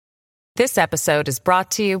This episode is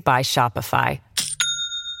brought to you by Shopify.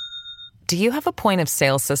 Do you have a point of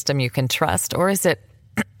sale system you can trust, or is it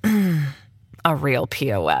a real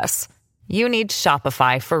POS? You need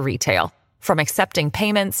Shopify for retail. From accepting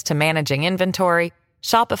payments to managing inventory,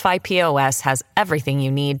 Shopify POS has everything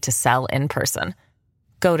you need to sell in person.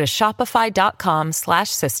 Go to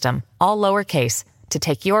shopify.com/system, all lowercase, to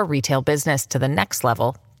take your retail business to the next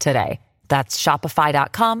level today. That's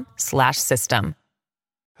shopify.com/system.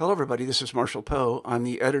 Hello, everybody. This is Marshall Poe. I'm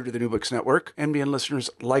the editor of the New Books Network. NBN listeners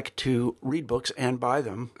like to read books and buy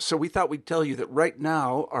them. So we thought we'd tell you that right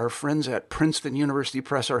now, our friends at Princeton University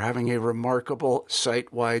Press are having a remarkable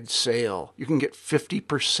site-wide sale. You can get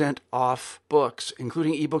 50% off books,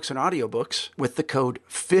 including ebooks and audiobooks, with the code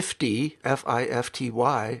 50,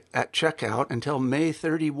 F-I-F-T-Y, at checkout until May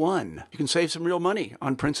 31. You can save some real money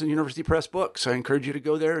on Princeton University Press books. I encourage you to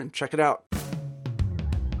go there and check it out.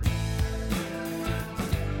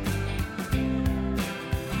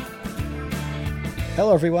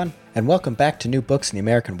 Hello, everyone, and welcome back to New Books in the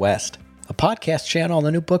American West, a podcast channel on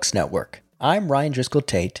the New Books Network. I'm Ryan Driscoll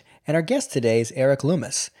Tate, and our guest today is Eric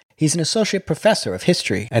Loomis. He's an associate professor of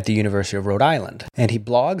history at the University of Rhode Island, and he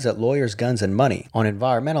blogs at Lawyers, Guns, and Money on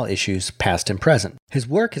environmental issues past and present. His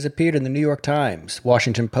work has appeared in the New York Times,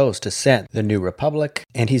 Washington Post, Dissent, The New Republic,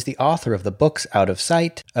 and he's the author of the books Out of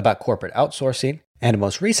Sight, about corporate outsourcing, and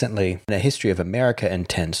most recently, A History of America and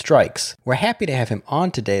 10 Strikes. We're happy to have him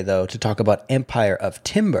on today, though, to talk about Empire of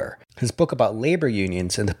Timber, his book about labor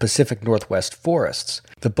unions in the Pacific Northwest forests.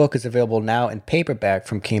 The book is available now in paperback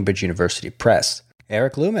from Cambridge University Press.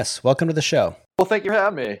 Eric Loomis, welcome to the show. Well, thank you for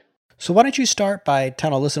having me. So why don't you start by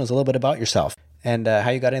telling our listeners a little bit about yourself and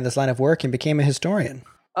how you got into this line of work and became a historian?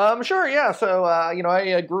 Sure, yeah. So,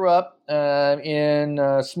 I grew up in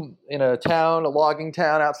a town, a logging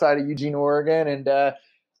town outside of Eugene, Oregon, and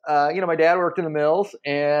my dad worked in the mills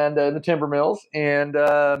and the timber mills, and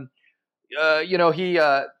he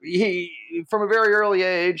from a very early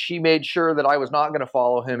age he made sure that I was not going to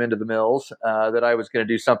follow him into the mills, that I was going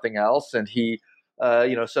to do something else, and he.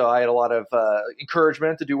 So I had a lot of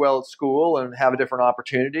encouragement to do well at school and have a different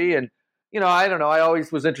opportunity. And, I don't know, I always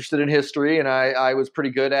was interested in history, and I was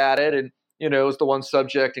pretty good at it. And, it was the one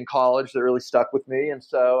subject in college that really stuck with me. And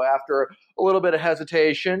so after a little bit of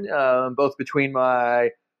hesitation, both between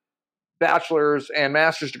my bachelor's and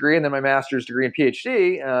master's degree, and then my master's degree and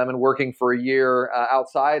PhD, and working for a year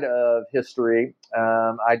outside of history,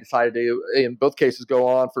 I decided to, in both cases, go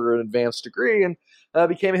on for an advanced degree and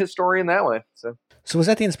became a historian that way. So was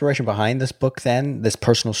that the inspiration behind this book then, this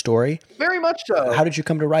personal story? Very much so. How did you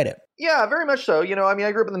come to write it? Yeah, very much so.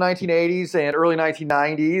 I grew up in the 1980s and early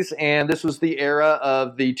 1990s, and this was the era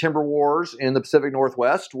of the timber wars in the Pacific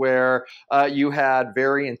Northwest, where you had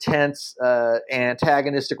very intense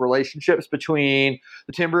antagonistic relationships between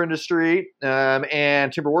the timber industry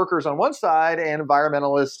and timber workers on one side and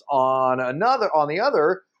environmentalists on the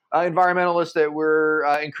other. Environmentalists that were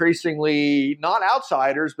increasingly not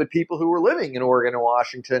outsiders, but people who were living in Oregon and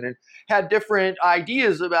Washington and had different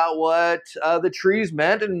ideas about what the trees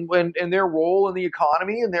meant and their role in the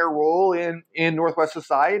economy and their role in Northwest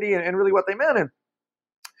society and really what they meant.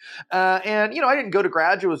 I didn't go to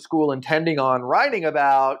graduate school intending on writing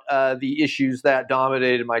about the issues that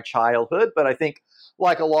dominated my childhood, but I think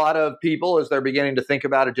like a lot of people, as they're beginning to think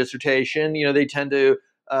about a dissertation, they tend to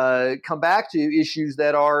come back to issues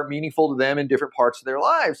that are meaningful to them in different parts of their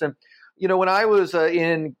lives. And, when I was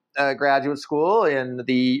in graduate school in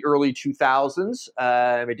the early 2000s,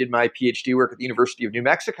 I did my PhD work at the University of New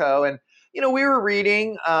Mexico. And, we were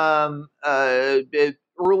reading early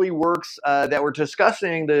works that were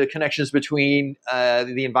discussing the connections between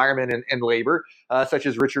the environment and labor, such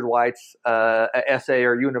as Richard White's essay,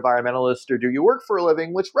 Are You an Environmentalist or Do You Work for a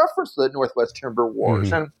Living?, which referenced the Northwest Timber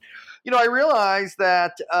Wars. Mm-hmm. And I realized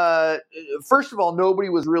that, first of all, nobody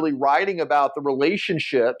was really writing about the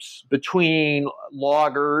relationships between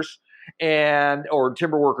loggers or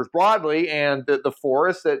timber workers broadly and the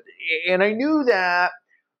forest. And I knew that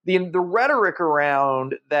the rhetoric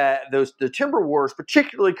around the timber wars,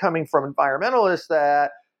 particularly coming from environmentalists,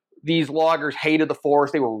 that these loggers hated the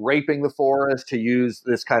forest. They were raping the forest, to use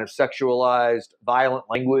this kind of sexualized, violent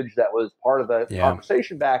language that was part of the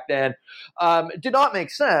conversation back then, did not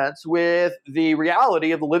make sense with the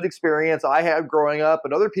reality of the lived experience I had growing up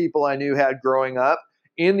and other people I knew had growing up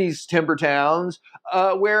in these timber towns,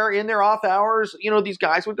 where in their off hours, these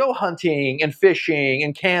guys would go hunting and fishing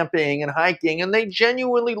and camping and hiking, and they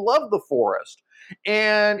genuinely loved the forest.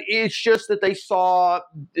 And it's just that they saw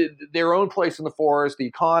their own place in the forest, the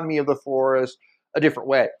economy of the forest, a different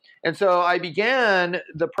way. And so I began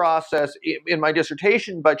the process in my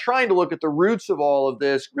dissertation by trying to look at the roots of all of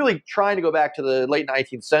this, really trying to go back to the late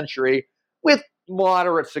 19th century with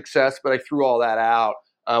moderate success, but I threw all that out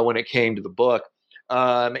when it came to the book.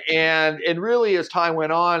 And really, as time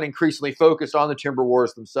went on, increasingly focused on the timber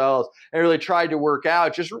wars themselves and really tried to work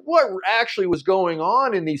out just what actually was going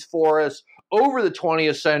on in these forests over the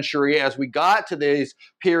 20th century as we got to this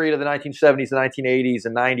period of the 1970s, the 1980s,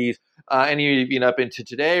 and 90s, and even up into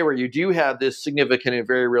today, where you do have this significant and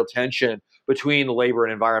very real tension between the labor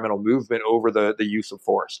and environmental movement over the use of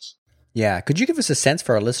forests. Yeah. Could you give us a sense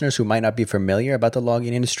for our listeners who might not be familiar about the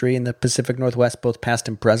logging industry in the Pacific Northwest, both past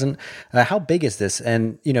and present? How big is this?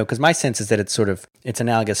 And, because my sense is that it's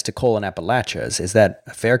analogous to coal in Appalachia. Is that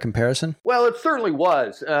a fair comparison? Well, it certainly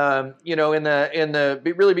was. In the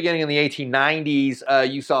really beginning in the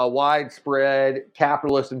 1890s, you saw widespread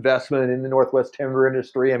capitalist investment in the Northwest timber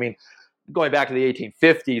industry. I mean, going back to the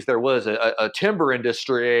 1850s, there was a timber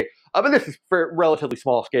industry, but this is for relatively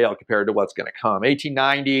small scale compared to what's going to come.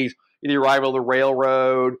 1890s, the arrival of the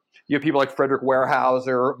railroad. You have people like Frederick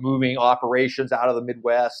Weyerhaeuser moving operations out of the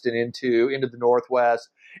Midwest and into the Northwest.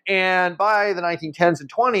 And by the 1910s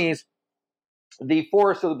and 20s, the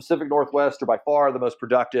forests of the Pacific Northwest are by far the most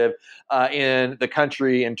productive in the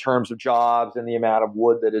country in terms of jobs and the amount of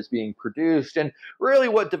wood that is being produced. And really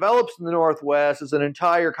what develops in the Northwest is an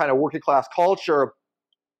entire kind of working class culture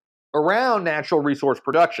around natural resource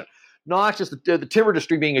production. Not just the timber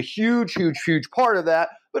industry being a huge part of that,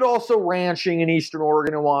 but also ranching in Eastern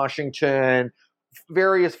Oregon and Washington,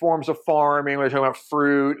 various forms of farming, we're talking about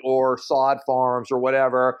fruit or sod farms or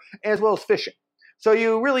whatever, as well as fishing. So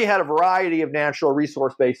you really had a variety of natural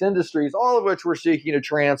resource-based industries, all of which were seeking to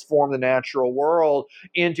transform the natural world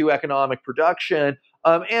into economic production,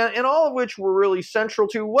 and all of which were really central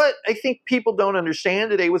to what I think people don't understand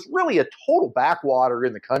today was really a total backwater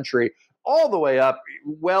in the country, all the way up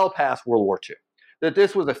well past World War II. That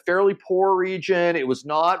this was a fairly poor region. It was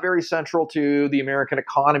not very central to the American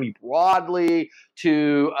economy broadly,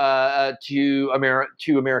 to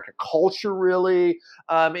American culture really.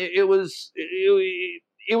 It was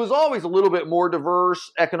always a little bit more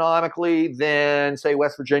diverse economically than, say,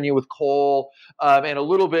 West Virginia with coal, and a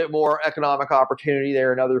little bit more economic opportunity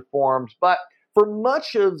there in other forms. But for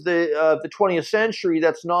much of the 20th century,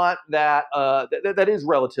 that's not that that is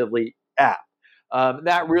relatively apt.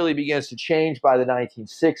 That really begins to change by the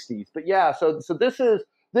 1960s. But yeah, so this is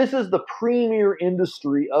the premier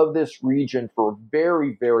industry of this region for a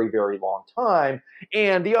very, very, very long time.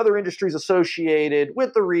 And the other industries associated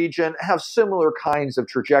with the region have similar kinds of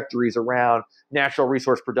trajectories around natural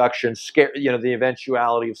resource production, the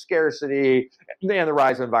eventuality of scarcity, and the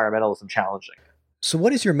rise of environmentalism challenging. So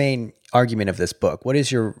what is your main argument of this book? What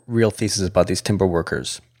is your real thesis about these timber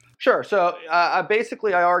workers? Sure. So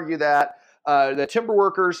basically, I argue that the timber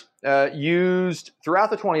workers used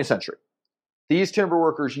throughout the 20th century. These timber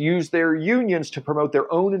workers used their unions to promote their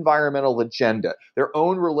own environmental agenda, their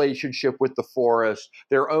own relationship with the forest,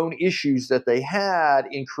 their own issues that they had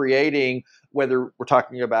in creating, whether we're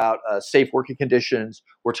talking about safe working conditions,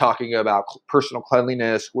 we're talking about personal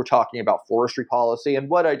cleanliness, we're talking about forestry policy. And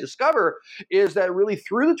what I discover is that really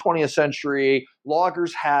through the 20th century,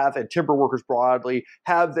 loggers and timber workers broadly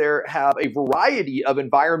have a variety of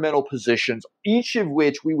environmental positions, each of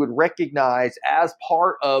which we would recognize as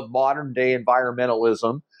part of modern day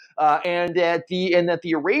environmentalism. And that the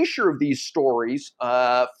erasure of these stories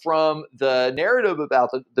from the narrative about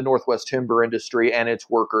the Northwest timber industry and its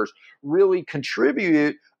workers really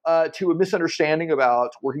contribute to a misunderstanding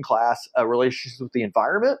about working class relationships with the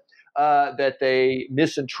environment. That they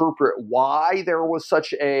misinterpret why there was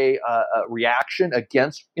such a reaction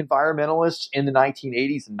against environmentalists in the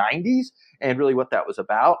 1980s and 90s, and really what that was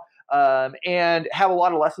about. And have a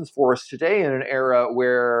lot of lessons for us today in an era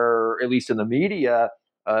where, at least in the media,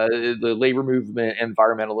 the labor movement and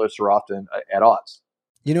environmentalists are often at odds.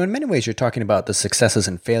 In many ways, you're talking about the successes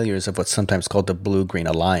and failures of what's sometimes called the Blue-Green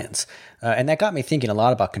Alliance. And that got me thinking a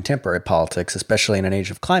lot about contemporary politics, especially in an age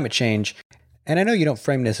of climate change. And I know you don't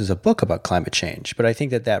frame this as a book about climate change, but I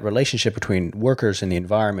think that relationship between workers and the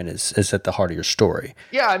environment is at the heart of your story.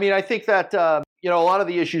 Yeah, I mean, I think that a lot of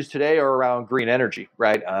the issues today are around green energy,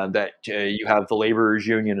 right? That you have the laborers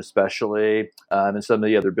union especially, and some of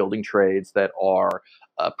the other building trades that are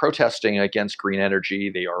protesting against green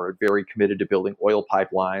energy. They are very committed to building oil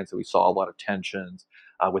pipelines, and we saw a lot of tensions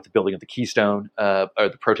with the building of the Keystone, or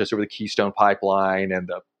the protests over the Keystone pipeline and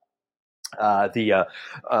the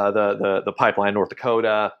pipeline in North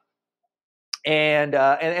Dakota. And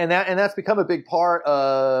that's become a big part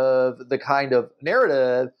of the kind of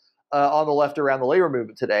narrative on the left around the labor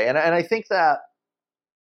movement today. And I think that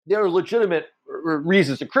there are legitimate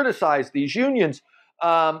reasons to criticize these unions.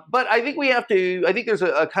 But I think I think there's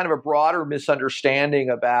a kind of a broader misunderstanding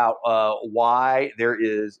about why there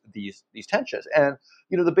is these tensions. And,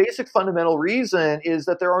 the basic fundamental reason is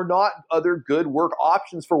that there are not other good work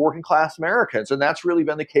options for working class Americans. And that's really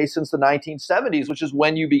been the case since the 1970s, which is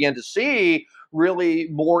when you begin to see really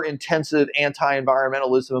more intensive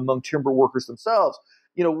anti-environmentalism among timber workers themselves.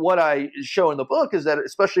 What I show in the book is that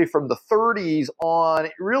especially from the 30s on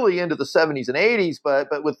really into the 70s and 80s, but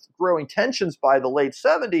with growing tensions by the late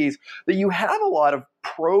 70s, that you have a lot of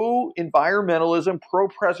pro-environmentalism,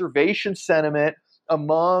 pro-preservation sentiment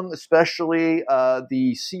among especially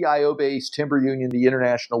the CIO-based timber union, the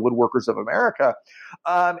International Woodworkers of America.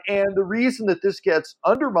 And the reason that this gets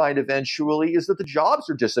undermined eventually is that the jobs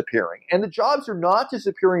are disappearing. And the jobs are not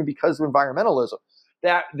disappearing because of environmentalism.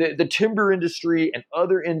 That the timber industry and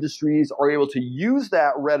other industries are able to use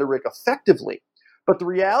that rhetoric effectively. But the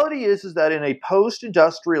reality is that in a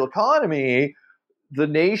post-industrial economy, the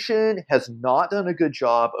nation has not done a good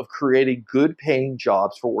job of creating good-paying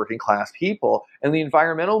jobs for working-class people, and the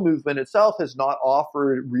environmental movement itself has not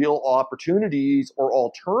offered real opportunities or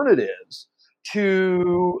alternatives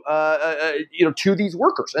to to these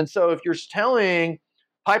workers. And so, if you're telling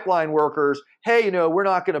pipeline workers, hey, we're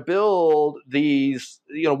not going to build these,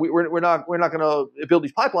 we're not going to build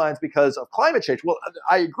these pipelines because of climate change. Well,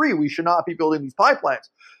 I agree, we should not be building these pipelines.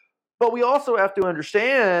 But we also have to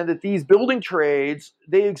understand that these building trades,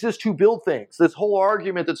 they exist to build things. This whole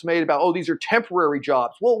argument that's made about, these are temporary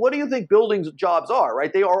jobs. Well, what do you think building jobs are,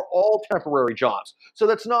 right? They are all temporary jobs. So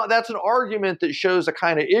that's an argument that shows a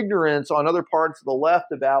kind of ignorance on other parts of the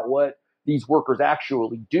left about what these workers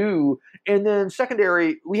actually do. And then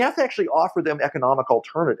secondary, we have to actually offer them economic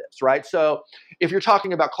alternatives, right? So if you're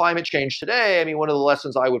talking about climate change today, I mean, one of the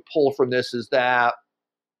lessons I would pull from this is that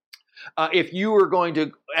if you are going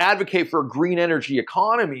to advocate for a green energy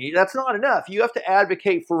economy, that's not enough. You have to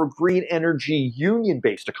advocate for a green energy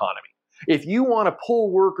union-based economy. If you want to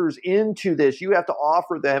pull workers into this, you have to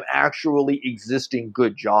offer them actually existing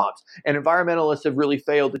good jobs. And environmentalists have really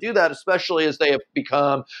failed to do that, especially as they have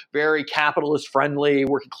become very capitalist friendly,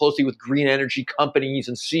 working closely with green energy companies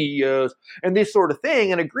and CEOs and this sort of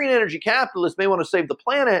thing. And a green energy capitalist may want to save the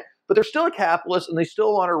planet, but they're still a capitalist and they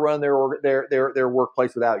still want to run their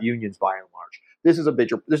workplace without unions by and large. This is a big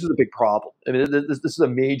problem. I mean, this is a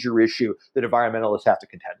major issue that environmentalists have to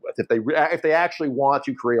contend with. If they actually want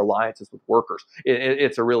to create alliances with workers,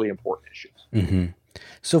 it's a really important issue. Mm-hmm.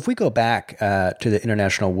 So if we go back to the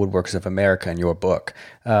International Woodworkers of America in your book,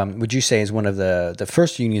 would you say is one of the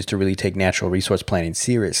first unions to really take natural resource planning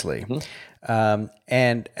seriously? Mm-hmm.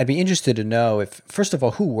 And I'd be interested to know first of all,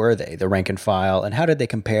 who were they, the rank and file, and how did they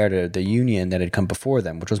compare to the union that had come before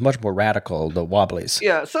them, which was much more radical, the Wobblies?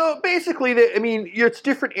 Yeah, so basically, it's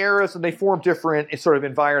different eras and they form different sort of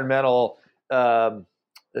environmental agendas.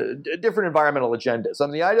 I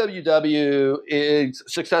mean, the IWW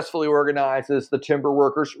successfully organizes the timber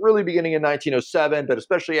workers really beginning in 1907, but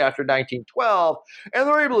especially after 1912. And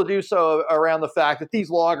they're able to do so around the fact that these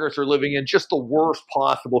loggers are living in just the worst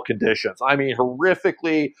possible conditions. I mean,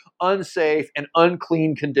 horrifically unsafe and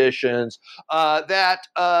unclean conditions that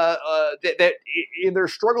in their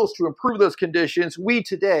struggles to improve those conditions, we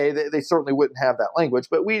today, they certainly wouldn't have that language,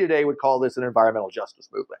 but we today would call this an environmental justice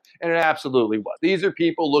movement. And it absolutely was. These are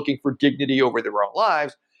people looking for dignity over their own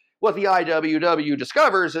lives. What the IWW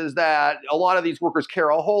discovers is that a lot of these workers care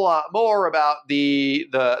a whole lot more about the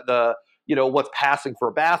what's passing for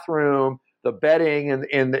a bathroom, the bedding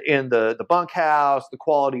in the bunkhouse, the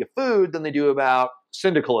quality of food than they do about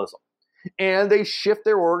syndicalism. And they shift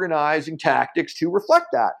their organizing tactics to reflect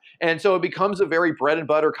that. And so it becomes a very bread and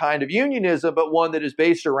butter kind of unionism, but one that is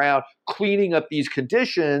based around cleaning up these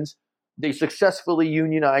conditions. They successfully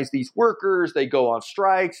unionize these workers. They go on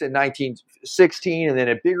strikes in 1916 and then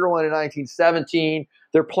a bigger one in 1917.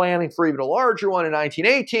 They're planning for even a larger one in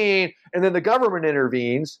 1918. And then the government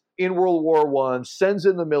intervenes in World War I, sends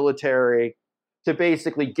in the military to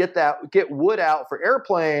basically get wood out for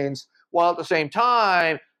airplanes, while at the same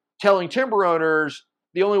time telling timber owners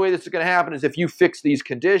the only way this is going to happen is if you fix these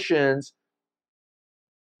conditions.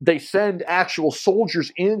 They send actual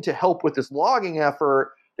soldiers in to help with this logging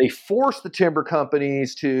effort. They force the timber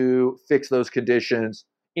companies to fix those conditions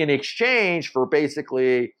in exchange for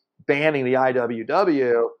basically banning the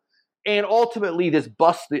IWW. And ultimately, this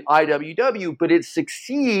busts the IWW, but it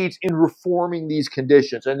succeeds in reforming these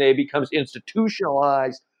conditions, and it becomes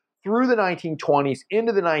institutionalized through the 1920s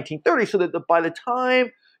into the 1930s, so that by the time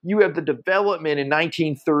you have the development in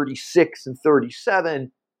 1936 and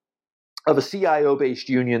 37 of a CIO-based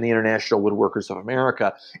union, the International Woodworkers of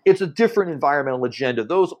America. It's a different environmental agenda.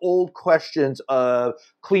 Those old questions of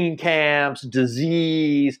clean camps,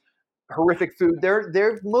 disease, horrific food,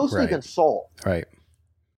 they've mostly been solved. Right.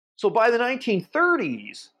 So by the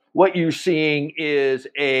 1930s, what you're seeing is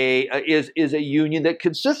a union that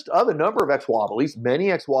consists of a number of ex-Wobblies.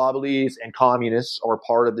 Many ex-Wobblies and communists are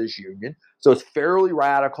part of this union. So it's fairly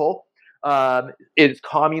radical. It's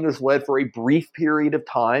communist-led for a brief period of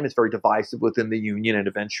time. It's very divisive within the union, and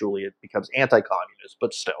eventually it becomes anti-communist,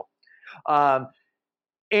 but still.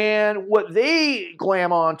 And what they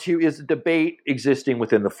glam onto is a debate existing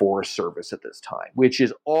within the Forest Service at this time, which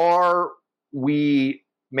is, are we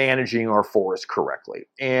managing our forests correctly?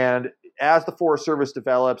 And as the Forest Service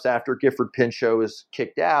develops after Gifford Pinchot is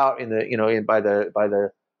kicked out by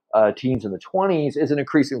the teens and the 20s, is an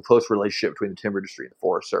increasingly close relationship between the timber industry and the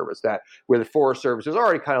Forest Service, that where the Forest Service is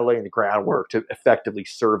already kind of laying the groundwork to effectively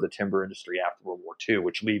serve the timber industry after World War II,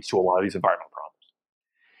 which leads to a lot of these environmental problems.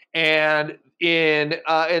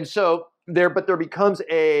 But there becomes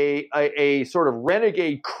a sort of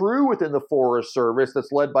renegade crew within the Forest Service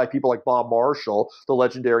that's led by people like Bob Marshall, the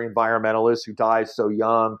legendary environmentalist who dies so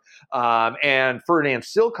young, and Ferdinand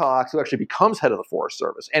Silcox, who actually becomes head of the Forest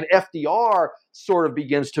Service. And FDR sort of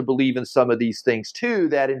begins to believe in some of these things too,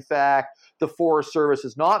 that in fact the Forest Service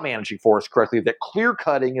is not managing forests correctly, that clear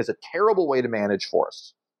cutting is a terrible way to manage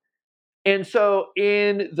forests. And so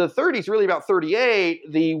in the 30s, really about 38,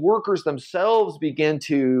 the workers themselves begin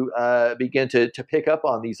to pick up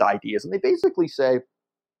on these ideas. And they basically say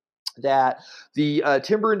that the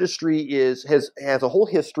timber industry has a whole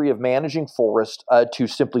history of managing forests to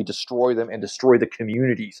simply destroy them and destroy the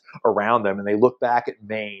communities around them. And they look back at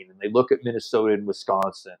Maine, and they look at Minnesota and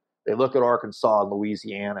Wisconsin. They look at Arkansas and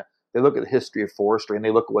Louisiana. They look at the history of forestry, and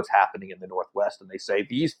they look at what's happening in the Northwest. And they say,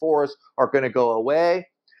 these forests are going to go away.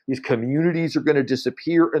 These communities are going to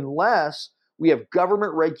disappear unless we have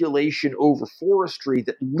government regulation over forestry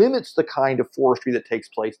that limits the kind of forestry that takes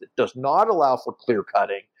place, that does not allow for clear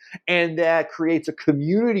cutting, and that creates a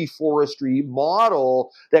community forestry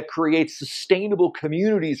model that creates sustainable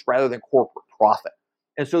communities rather than corporate profit.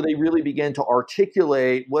 And so they really begin to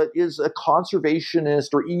articulate what is a conservationist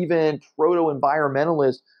or even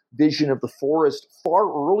proto-environmentalist vision of the forest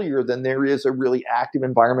far earlier than there is a really active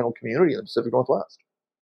environmental community in the Pacific Northwest.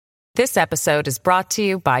 This episode is brought to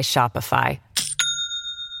you by Shopify.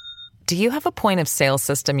 Do you have a point of sale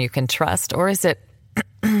system you can trust, or is it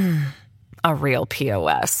a real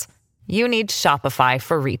POS? You need Shopify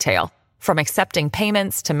for retail. From accepting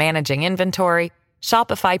payments to managing inventory,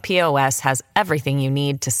 Shopify POS has everything you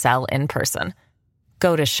need to sell in person.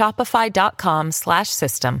 Go to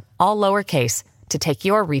shopify.com/system, all lowercase, to take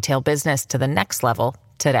your retail business to the next level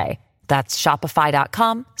today. That's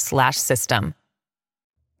shopify.com/system.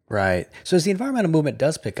 Right. So as the environmental movement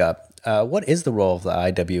does pick up, what is the role of the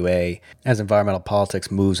IWA as environmental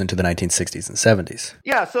politics moves into the 1960s and 70s?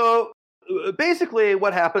 Yeah, so basically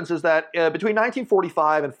what happens is that between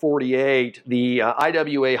 1945 and 48, the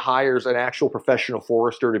IWA hires an actual professional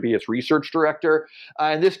forester to be its research director.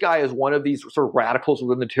 And this guy is one of these sort of radicals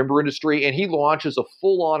within the timber industry, and he launches a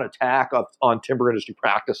full-on attack on timber industry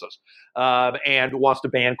practices and wants to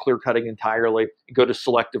ban clear cutting entirely, go to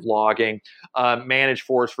selective logging, manage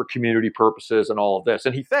forests for community purposes, and all of this.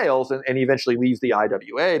 And he fails, and he eventually leaves the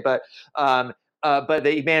IWA, but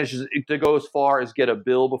he manages to go as far as get a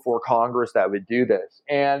bill before Congress that would do this.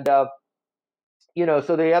 And, so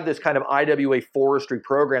they have this kind of IWA forestry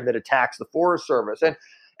program that attacks the Forest Service. And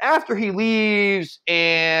after he leaves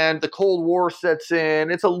and the Cold War sets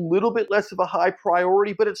in, it's a little bit less of a high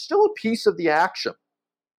priority, but it's still a piece of the action.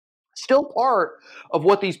 Still part of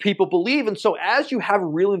what these people believe. And so as you have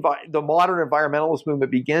the modern environmentalist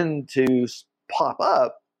movement begin to pop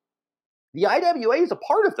up, the IWA is a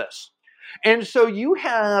part of this. And so you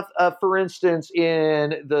have, for instance,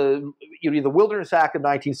 in the Wilderness Act of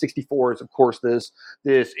 1964 is, of course, this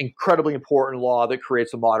incredibly important law that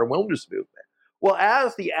creates a modern wilderness movement. Well,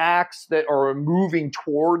 as the acts that are moving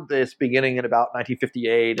toward this, beginning in about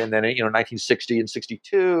 1958 and then 1960 and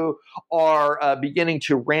 62, are beginning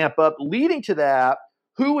to ramp up, leading to that,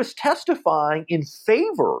 who is testifying in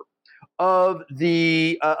favor of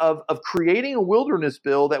of creating a wilderness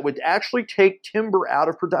bill that would actually take timber out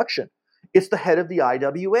of production? It's the head of the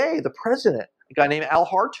IWA, the president, a guy named Al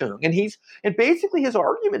Hartung. And basically his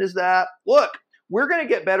argument is that, look, we're going to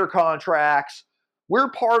get better contracts. We're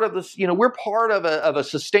part of this, we're part of a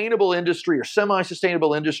sustainable industry or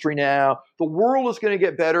semi-sustainable industry now. The world is going to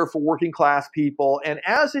get better for working class people. And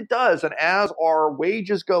as it does, and as our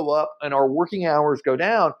wages go up and our working hours go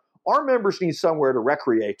down, our members need somewhere to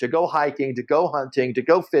recreate, to go hiking, to go hunting, to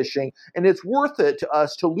go fishing, and it's worth it to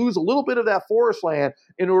us to lose a little bit of that forest land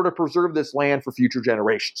in order to preserve this land for future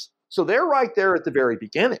generations. So they're right there at the very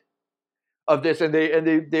beginning of this, and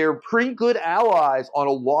they're pretty good allies on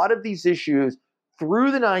a lot of these issues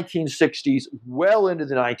through the 1960s, well into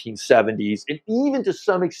the 1970s, and even to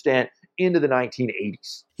some extent into the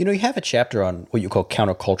 1980s. You know, you have a chapter on what you call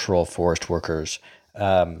countercultural forest workers.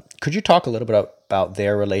 Could you talk a little bit about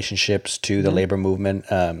their relationships to the labor movement?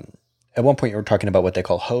 At one point, you were talking about what they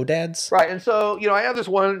call hodads, right? And so, I have this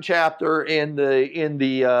one chapter in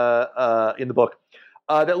the book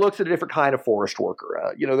that looks at a different kind of forest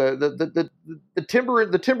worker. The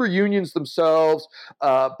timber unions themselves,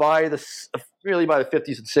 by the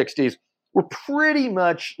 50s and 60s, were pretty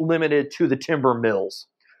much limited to the timber mills.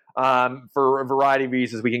 For a variety of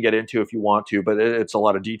reasons we can get into if you want to, but it's a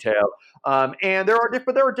lot of detail. And there are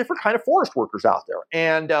different kind of forest workers out there,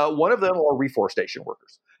 and one of them are reforestation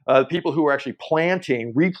workers, people who are actually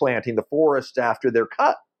replanting the forests after they're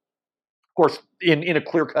cut. Of course, in a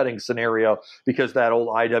clear cutting scenario, because that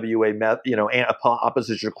old IWA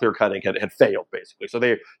opposition to clear cutting had failed basically. So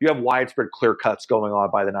you have widespread clear cuts going on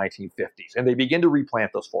by the 1950s, and they begin to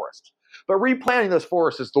replant those forests. But replanting those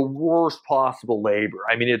forests is the worst possible labor.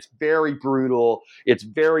 I mean, it's very brutal, it's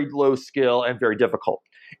very low skill, and very difficult.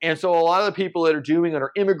 And so a lot of the people that are doing it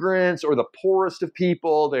are immigrants or the poorest of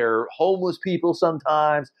people. They're homeless people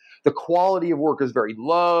sometimes. The quality of work is very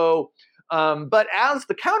low. But as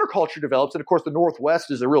the counterculture develops, and of course the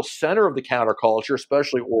Northwest is a real center of the counterculture,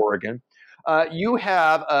 especially Oregon, you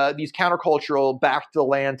have these countercultural back to the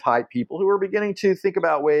land type people who are beginning to think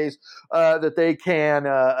about ways that they can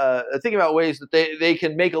they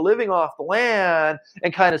can make a living off the land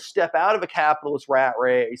and kind of step out of a capitalist rat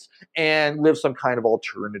race and live some kind of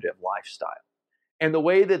alternative lifestyle. And the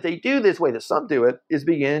way that they do this, way that some do it, is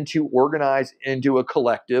begin to organize into a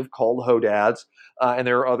collective called Hodads. And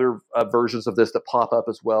there are other versions of this that pop up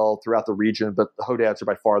as well throughout the region, but the Hodads are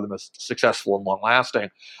by far the most successful and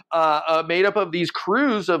long-lasting, made up of these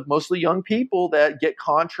crews of mostly young people that get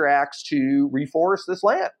contracts to reforest this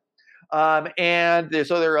land.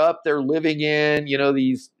 So they're living in,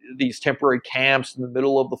 these temporary camps in the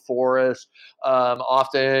middle of the forest,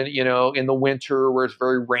 often, in the winter where it's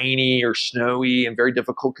very rainy or snowy and very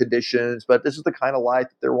difficult conditions. But this is the kind of life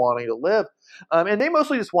that they're wanting to live. And they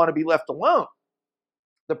mostly just want to be left alone.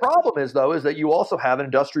 The problem is that you also have an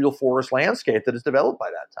industrial forest landscape that is developed by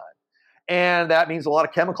that time. And that means a lot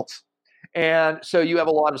of chemicals. And so you have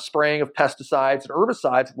a lot of spraying of pesticides and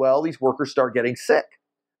herbicides. Well, these workers start getting sick.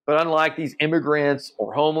 But unlike these immigrants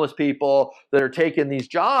or homeless people that are taking these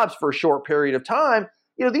jobs for a short period of time,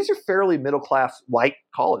 these are fairly middle-class white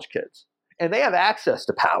college kids. And they have access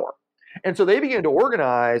to power. And so they begin to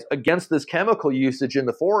organize against this chemical usage in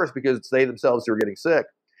the forest because it's they themselves who are getting sick.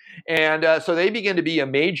 And so they begin to be a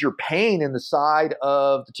major pain in the side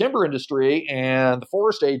of the timber industry and the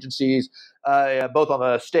forest agencies, both on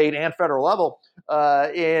the state and federal level,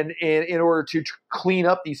 in order to clean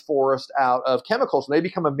up these forests out of chemicals. And they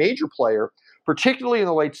become a major player, particularly in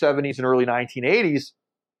the late 70s and early 1980s,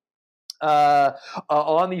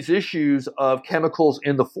 on these issues of chemicals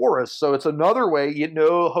in the forest. So it's another way,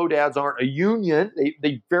 Hodads aren't a union.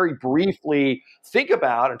 They very briefly think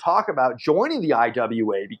about and talk about joining the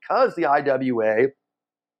IWA because the IWA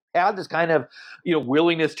had this kind of,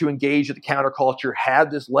 willingness to engage with the counterculture,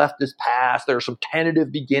 had this leftist past. There are some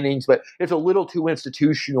tentative beginnings, but it's a little too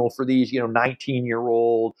institutional for these,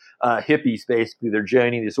 19-year-old hippies, basically. They're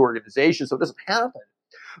joining this organization, so it doesn't happen.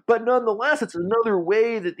 But nonetheless, it's another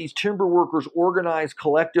way that these timber workers organize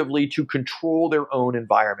collectively to control their own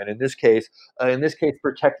environment. In this case,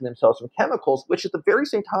 protecting themselves from chemicals, which at the very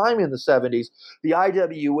same time in the 70s, the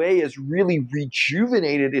IWA has really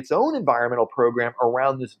rejuvenated its own environmental program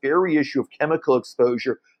around this very issue of chemical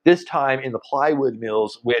exposure, this time in the plywood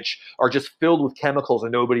mills, which are just filled with chemicals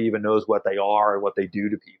and nobody even knows what they are and what they do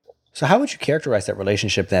to people. So how would you characterize that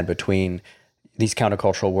relationship then between these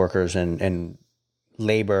countercultural workers and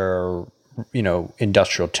labor,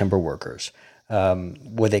 industrial timber workers?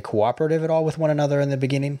 Were they cooperative at all with one another in the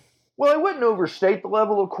beginning? Well, I wouldn't overstate the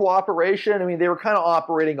level of cooperation. I mean, they were kind of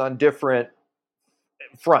operating on different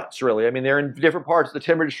fronts, really. I mean, they're in different parts of the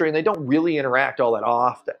timber industry, and they don't really interact all that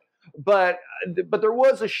often. But there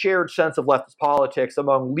was a shared sense of leftist politics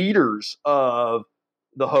among leaders of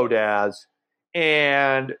the Hodads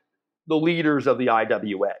and the leaders of the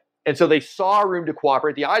IWA. And so they saw room to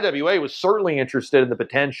cooperate. The IWA was certainly interested in the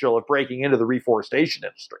potential of breaking into the reforestation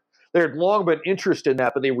industry. They had long been interested in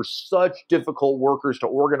that, but they were such difficult workers to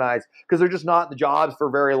organize because they're just not in the jobs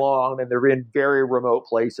for very long and they're in very remote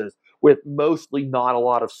places with mostly not a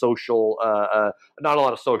lot of social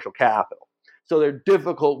capital. So they're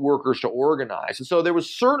difficult workers to organize. And so there was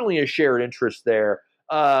certainly a shared interest there,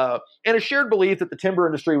 and a shared belief that the timber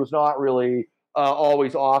industry was not really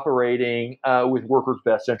always operating with workers'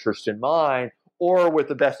 best interest in mind, or with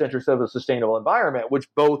the best interest of a sustainable environment, which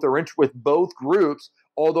both are with both groups,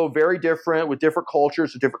 although very different, with different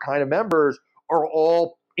cultures, with different kind of members, are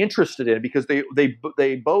all interested in, because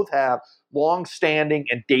they both have long-standing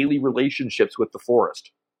and daily relationships with the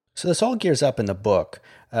forest. So this all gears up in the book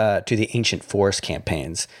to the ancient forest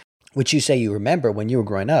campaigns, which you say you remember when you were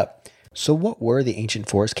growing up. So what were the ancient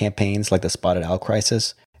forest campaigns, like the Spotted Owl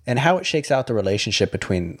Crisis, and how it shakes out the relationship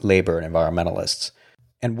between labor and environmentalists?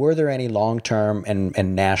 And were there any long-term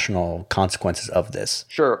and national consequences of this?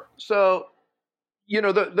 Sure. So,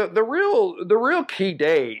 the real key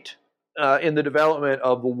date in the development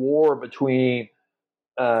of the war between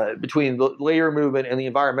the labor movement and the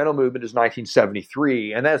environmental movement is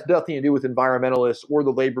 1973, and that has nothing to do with environmentalists or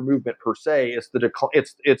the labor movement per se. It's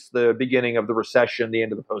the beginning of the recession, the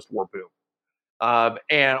end of the post-war boom,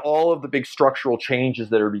 and all of the big structural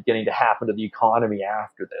changes that are beginning to happen to the economy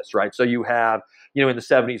after this. Right, so you have in the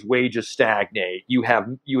 70s wages stagnate. You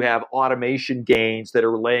have automation gains that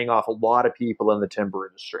are laying off a lot of people in the timber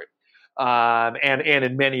industry. And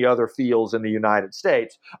in many other fields in the United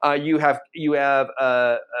States, you have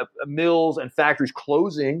mills and factories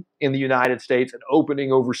closing in the United States and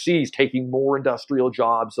opening overseas, taking more industrial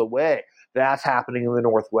jobs away. That's happening in the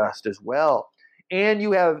Northwest as well. And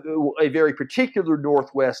you have a very particular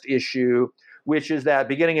Northwest issue, which is that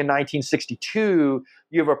beginning in 1962,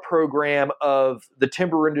 you have a program of the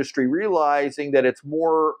timber industry realizing that it's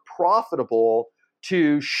more profitable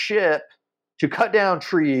to cut down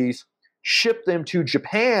trees, ship them to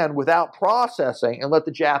Japan without processing, and let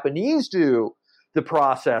the Japanese do the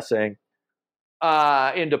processing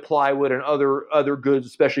into plywood and other goods,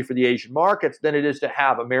 especially for the Asian markets, than it is to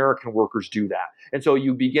have American workers do that. And so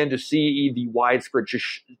you begin to see the widespread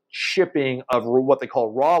shipping of what they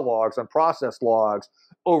call raw logs, unprocessed logs,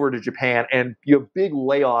 over to Japan, and you have big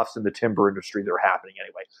layoffs in the timber industry that are happening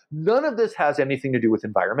anyway. None of this has anything to do with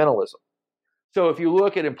environmentalism. So if you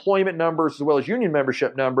look at employment numbers as well as union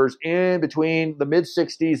membership numbers in between the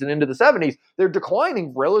mid-60s and into the 70s, they're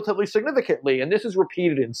declining relatively significantly. And this is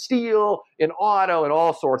repeated in steel, in auto, in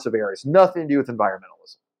all sorts of areas. Nothing to do with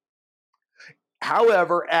environmentalism.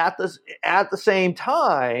 However, at the same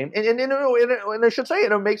time, and I should say,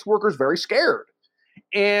 it makes workers very scared.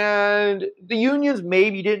 And the unions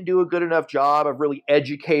maybe didn't do a good enough job of really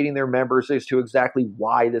educating their members as to exactly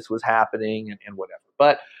why this was happening and whatever.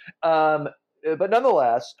 But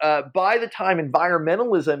nonetheless, by the time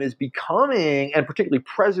environmentalism is becoming, and particularly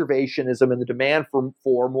preservationism and the demand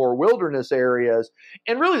for more wilderness areas,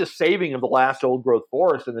 and really the saving of the last old-growth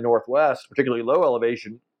forest in the Northwest, particularly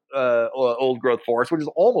low-elevation old-growth forest, which is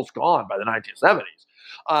almost gone by the 1970s,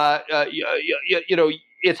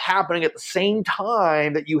 it's happening at the same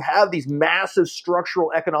time that you have these massive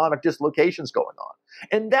structural economic dislocations going on.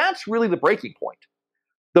 And that's really the breaking point.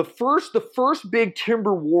 The first big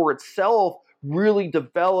timber war itself really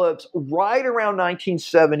develops right around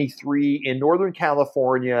 1973 in Northern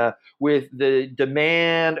California with the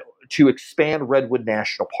demand to expand Redwood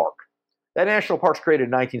National Park. That national park's created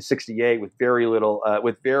in 1968 with very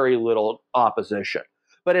little opposition.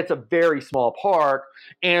 But it's a very small park,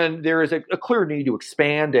 and there is a clear need to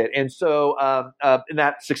expand it. And so, and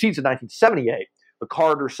that succeeds in 1978. The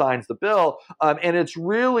Carter signs the bill, and it's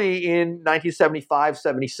really in 1975,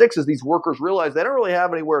 76, as these workers realize they don't really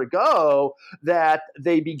have anywhere to go, that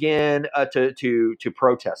they begin to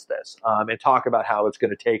protest this and talk about how it's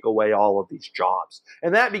going to take away all of these jobs.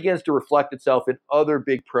 And that begins to reflect itself in other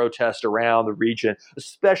big protests around the region,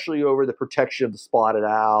 especially over the protection of the spotted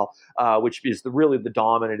owl, which is really the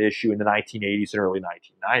dominant issue in the 1980s and early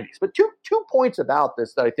 1990s. But two points about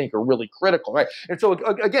this that I think are really critical, right? And so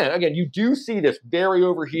again, you do see this very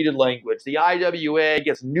overheated language. The IWA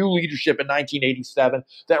gets new leadership in 1987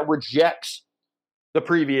 that rejects the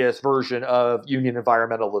previous version of union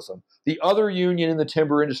environmentalism. The other union in the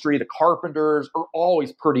timber industry, the carpenters, are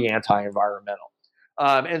always pretty anti-environmental.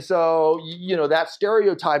 And so, that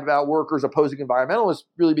stereotype about workers opposing environmentalists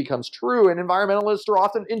really becomes true, and environmentalists are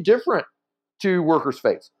often indifferent to workers'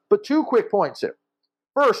 fates. But two quick points here.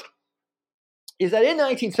 First is that in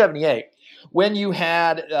 1978, when you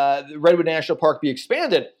had the Redwood National Park be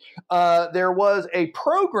expanded, there was a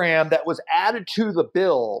program that was added to the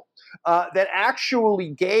bill that actually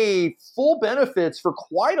gave full benefits for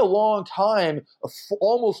quite a long time,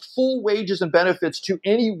 almost full wages and benefits to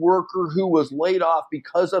any worker who was laid off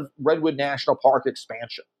because of Redwood National Park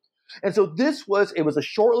expansion. And so it was a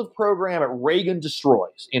short-lived program that Reagan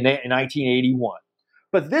destroys in 1981.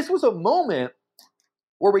 But this was a moment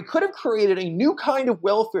where we could have created a new kind of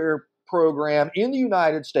welfare program in the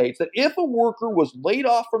United States that if a worker was laid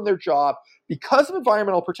off from their job because of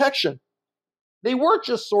environmental protection, they weren't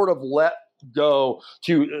just sort of let go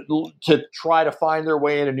to try to find their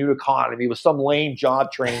way in a new economy with some lame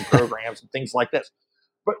job training programs and things like this.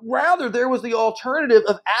 But rather, there was the alternative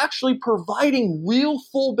of actually providing real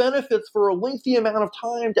full benefits for a lengthy amount of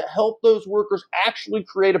time to help those workers actually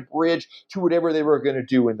create a bridge to whatever they were going to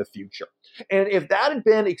do in the future. And if that had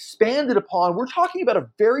been expanded upon, we're talking about a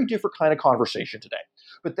very different kind of conversation today.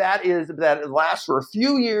 But that it lasts for a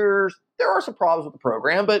few years. There are some problems with the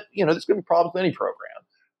program, but there's going to be problems with any program.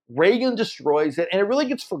 Reagan destroys it, and it really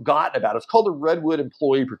gets forgotten about. It's called the Redwood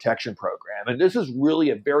Employee Protection Program, and this is really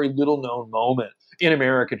a very little-known moment in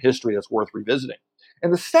American history that's worth revisiting.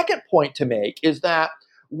 And the second point to make is that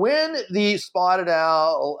when the spotted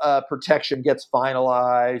owl protection gets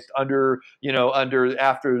finalized after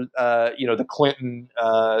the Clinton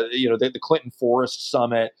the Clinton Forest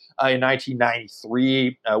Summit in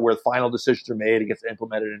 1993, where the final decisions are made, it gets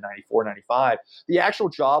implemented in 94, 95. The actual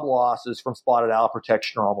job losses from spotted owl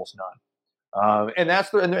protection are almost none.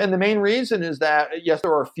 And the main reason is that, yes,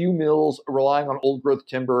 there are a few mills relying on old growth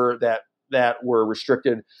timber that were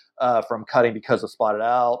restricted from cutting because of spotted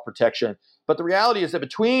owl protection. But the reality is that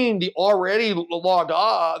between the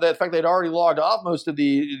fact they'd already logged off most of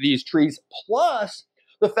these trees, plus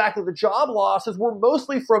the fact that the job losses were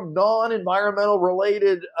mostly from non-environmental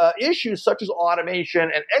related issues such as automation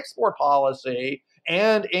and export policy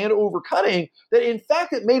and overcutting, that in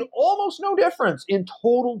fact it made almost no difference in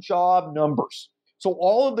total job numbers. So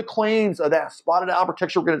all of the claims of that spotted owl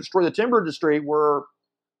protection were going to destroy the timber industry were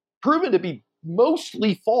proven to be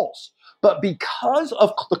mostly false. But because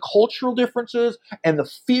of the cultural differences and the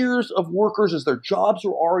fears of workers as their jobs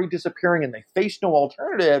were already disappearing and they faced no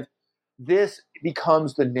alternative, this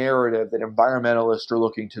becomes the narrative that environmentalists are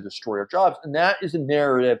looking to destroy our jobs. And that is a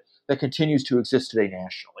narrative that continues to exist today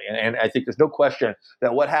nationally. And I think there's no question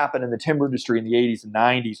that what happened in the timber industry in the 80s and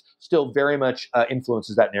 90s still very much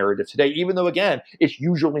influences that narrative today, even though, again, it's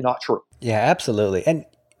usually not true. Yeah, absolutely. And,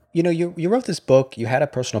 you wrote this book, you had a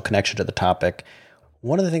personal connection to the topic.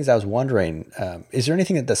 One of the things I was wondering, is there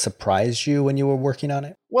anything that surprised you when you were working on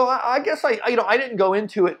it? Well, I guess I didn't go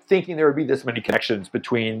into it thinking there would be this many connections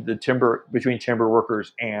between timber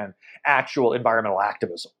workers and actual environmental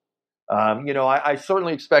activism. I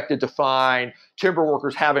certainly expected to find timber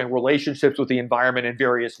workers having relationships with the environment in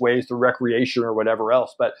various ways through recreation or whatever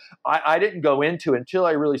else. But I didn't go into it until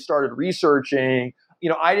I really started researching.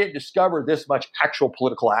 I didn't discover this much actual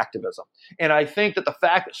political activism. And I think that the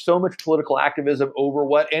fact that so much political activism over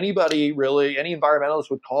what any environmentalist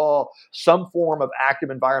would call some form of active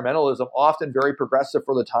environmentalism, often very progressive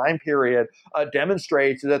for the time period,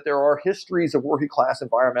 demonstrates that there are histories of working class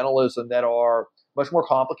environmentalism that are much more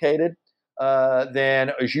complicated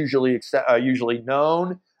than is usually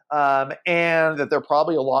known, and that there are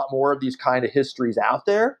probably a lot more of these kind of histories out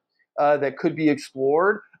there that could be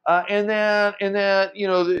explored. And that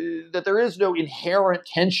there is no inherent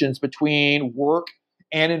tensions between work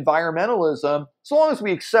and environmentalism, so long as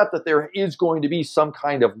we accept that there is going to be some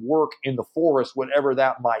kind of work in the forest, whatever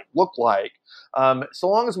that might look like. So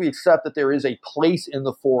long as we accept that there is a place in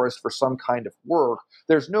the forest for some kind of work,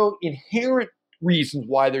 there's no inherent reasons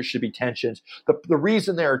why there should be tensions. The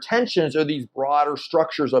reason there are tensions are these broader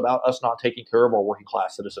structures about us not taking care of our working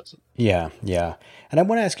class citizens. Yeah. And I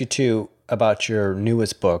want to ask you too about your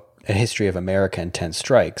newest book, A History of America and 10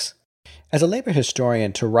 Strikes. As a labor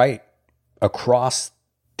historian, to write across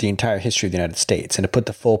the entire history of the United States and to put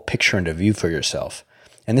the full picture into view for yourself,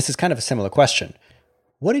 and this is kind of a similar question,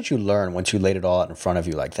 what did you learn once you laid it all out in front of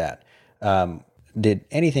you like that? Did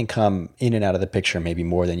anything come in and out of the picture maybe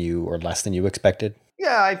more than you or less than you expected?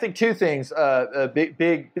 Yeah, I think two things.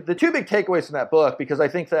 The two big takeaways from that book, because I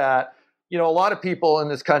think that a lot of people in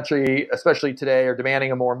this country, especially today, are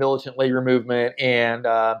demanding a more militant labor movement and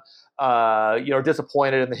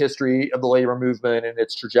disappointed in the history of the labor movement and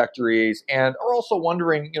its trajectories, and are also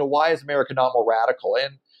wondering, why is America not more radical?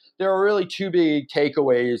 And there are really two big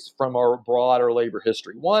takeaways from our broader labor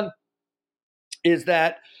history. One is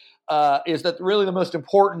that really the most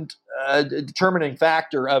important determining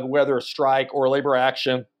factor of whether a strike or a labor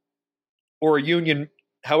action or a union,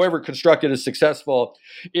 however constructed, is successful,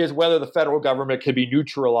 is whether the federal government can be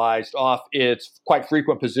neutralized off its quite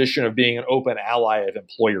frequent position of being an open ally of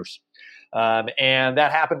employers. And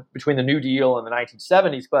that happened between the New Deal and the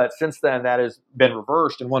 1970s, but since then that has been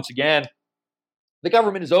reversed. And once again, the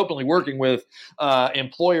government is openly working with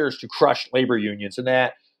employers to crush labor unions, and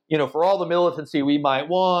that for all the militancy we might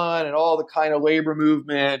want and all the kind of labor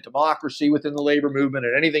movement, democracy within the labor movement,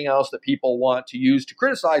 and anything else that people want to use to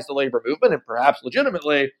criticize the labor movement, and perhaps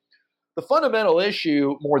legitimately, the fundamental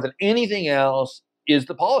issue more than anything else is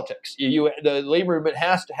the politics. The labor movement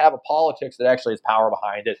has to have a politics that actually has power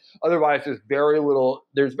behind it. Otherwise, there's very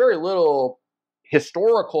little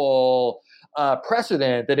historical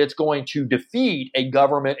precedent that it's going to defeat a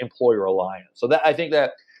government-employer alliance. So that I think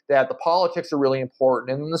that the politics are really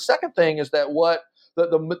important. And then the second thing is that what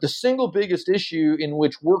the single biggest issue in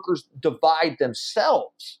which workers divide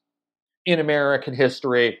themselves in American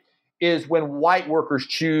history is when white workers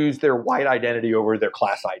choose their white identity over their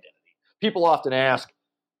class identity. People often ask,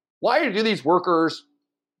 why do these workers,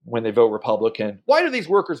 when they vote Republican, why do these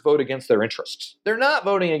workers vote against their interests? They're not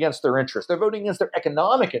voting against their interests. They're voting against their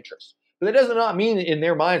economic interests. But that does not mean in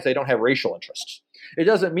their minds they don't have racial interests. It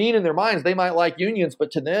doesn't mean in their minds they might like unions,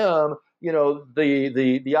 but to them,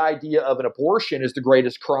 the idea of an abortion is the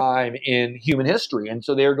greatest crime in human history. And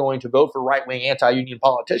so they're going to vote for right-wing anti-union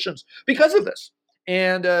politicians because of this.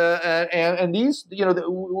 And these,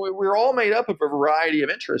 we're all made up of a variety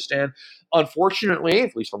of interests. And unfortunately,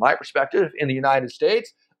 at least from my perspective, in the United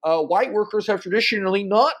States, white workers have traditionally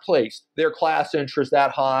not placed their class interests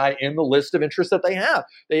that high in the list of interests that they have.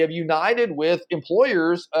 They have united with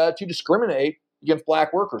employers to discriminate against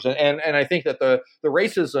black workers. And I think that the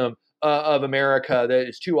racism of America that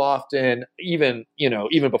is too often, even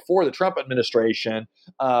before the Trump administration,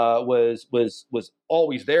 was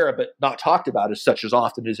always there, but not talked about as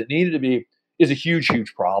often as it needed to be, is a huge,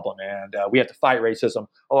 huge problem. And we have to fight racism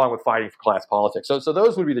along with fighting for class politics. So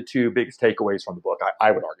those would be the two biggest takeaways from the book, I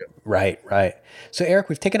would argue. Right. So Eric,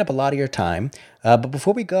 we've taken up a lot of your time, but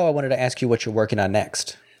before we go, I wanted to ask you what you're working on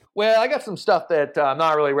next. Well, I got some stuff that I'm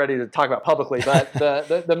not really ready to talk about publicly, but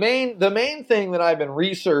the main thing that I've been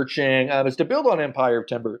researching is to build on Empire of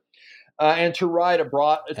Timber and to write a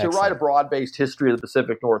broad-based history of the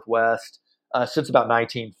Pacific Northwest since about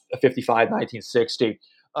 1955, 1960,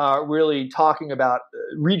 really talking about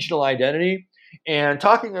regional identity and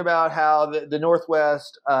talking about how the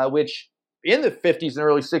Northwest, which in the 50s and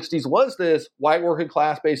early 60s was this white working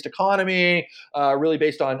class-based economy, really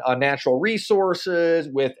based on natural resources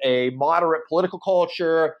with a moderate political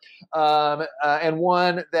culture, and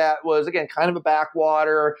one that was, again, kind of a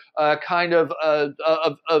backwater, kind of a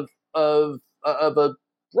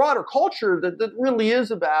broader culture that really is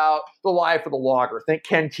about the life of the logger. Think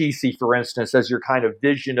Ken Kesey, for instance, as your kind of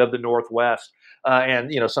vision of the Northwest,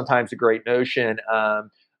 and sometimes a great notion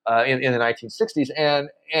in the 1960s,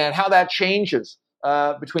 and how that changes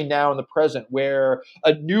between now and the present, where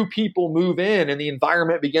new people move in and the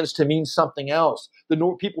environment begins to mean something else.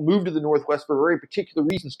 People move to the Northwest for very particular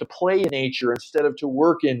reasons, to play in nature instead of to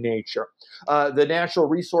work in nature. The natural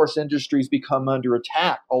resource industries become under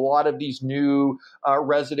attack. A lot of these new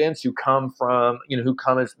residents who come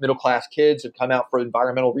as middle-class kids and come out for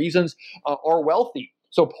environmental reasons are wealthy.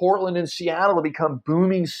 So Portland and Seattle have become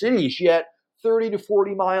booming cities, yet 30 to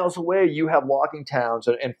 40 miles away, you have logging towns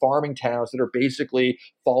and farming towns that are basically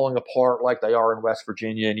falling apart like they are in West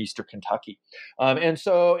Virginia and Eastern Kentucky. And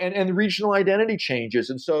the regional identity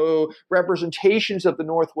changes. And so representations of the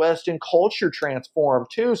Northwest in culture transform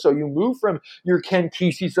too. So you move from your Ken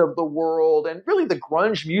Keseys of the world and really the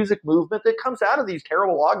grunge music movement that comes out of these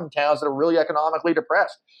terrible logging towns that are really economically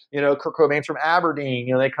depressed. Kurt Cobain's from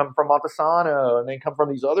Aberdeen, they come from Montesano, and they come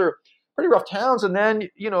from these other pretty rough towns. And then,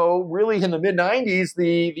 really in the mid-90s,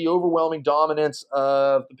 the overwhelming dominance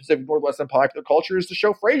of the Pacific Northwest in popular culture is the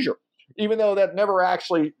show Frasier. Even though that never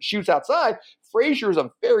actually shoots outside, Frasier is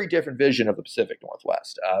a very different vision of the Pacific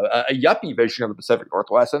Northwest, a yuppie vision of the Pacific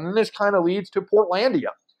Northwest. And then this kind of leads to Portlandia,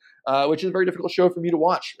 which is a very difficult show for me to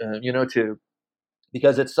watch,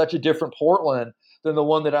 because it's such a different Portland than the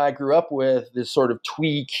one that I grew up with, this sort of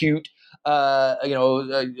twee, cute,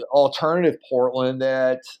 alternative Portland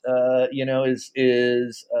that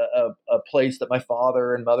is a place that my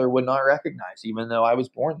father and mother would not recognize, even though I was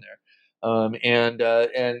born there. And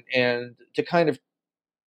to kind of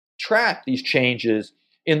track these changes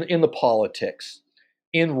in the politics,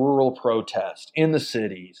 in rural protest, in the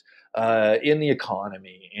cities, in the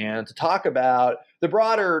economy, and to talk about the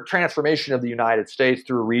broader transformation of the United States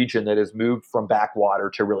through a region that has moved from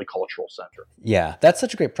backwater to really cultural center. Yeah, that's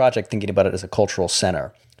such a great project, thinking about it as a cultural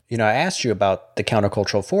center. I asked you about the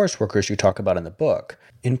countercultural forest workers you talk about in the book,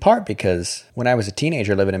 in part because when I was a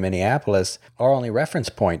teenager living in Minneapolis, our only reference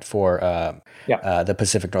point for the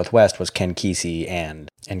Pacific Northwest was Ken Kesey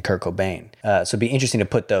and Kurt Cobain. So it'd be interesting to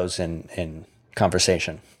put those in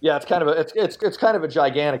conversation. Yeah, it's kind of a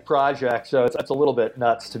gigantic project, so it's a little bit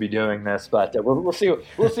nuts to be doing this, but we'll see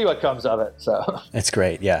what comes of it. So it's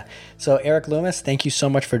great, yeah. So Eric Loomis, thank you so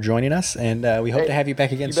much for joining us, and we hope to have you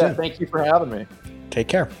back again soon. Thank you for having me. Take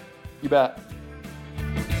care. You bet.